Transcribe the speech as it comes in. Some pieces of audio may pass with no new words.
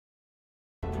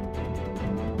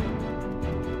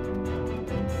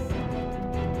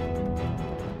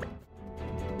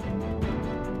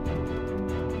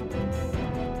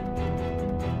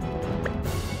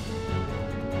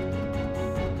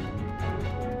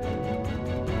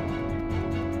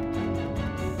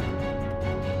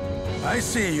I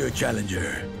see you,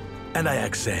 challenger, and I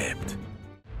accept.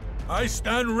 I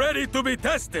stand ready to be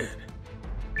tested.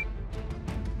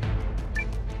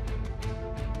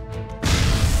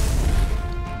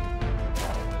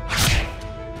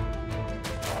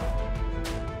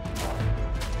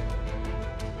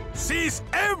 Seize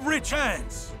every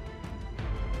chance!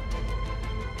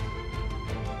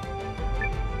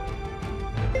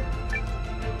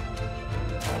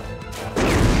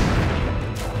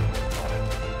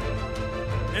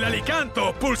 El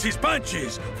Alicanto pulls his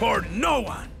punches for no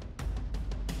one!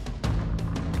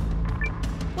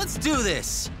 Let's do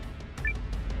this!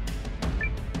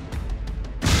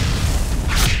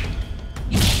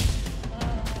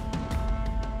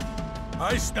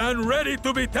 I stand ready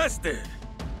to be tested!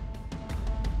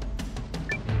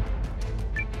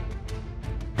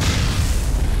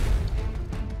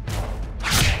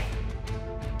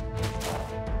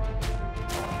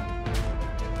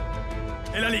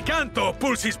 El Alicanto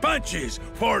pulls his punches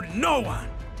for no one!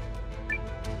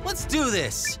 Let's do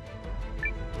this!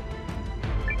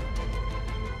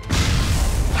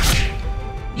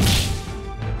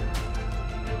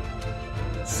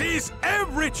 Seize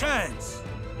every chance!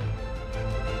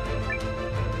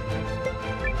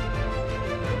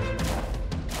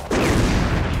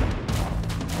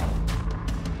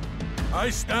 I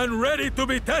stand ready to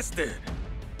be tested!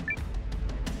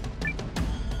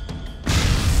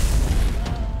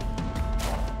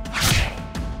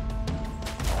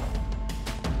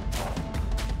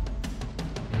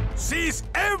 Seize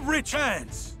every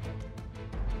chance!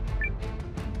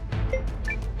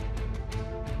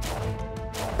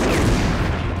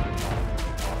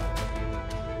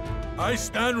 I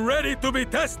stand ready to be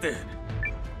tested!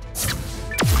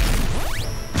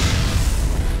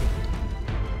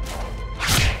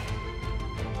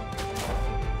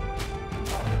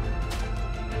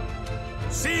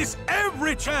 Seize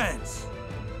every chance!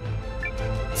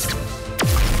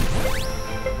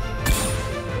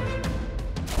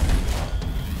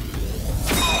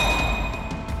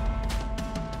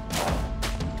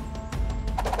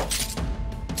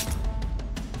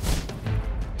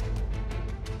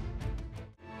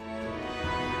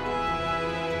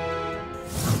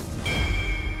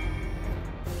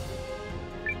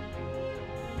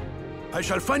 I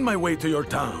shall find my way to your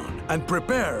town and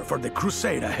prepare for the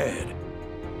crusade ahead.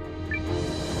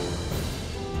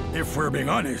 If we're being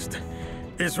honest,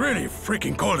 it's really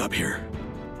freaking cold up here.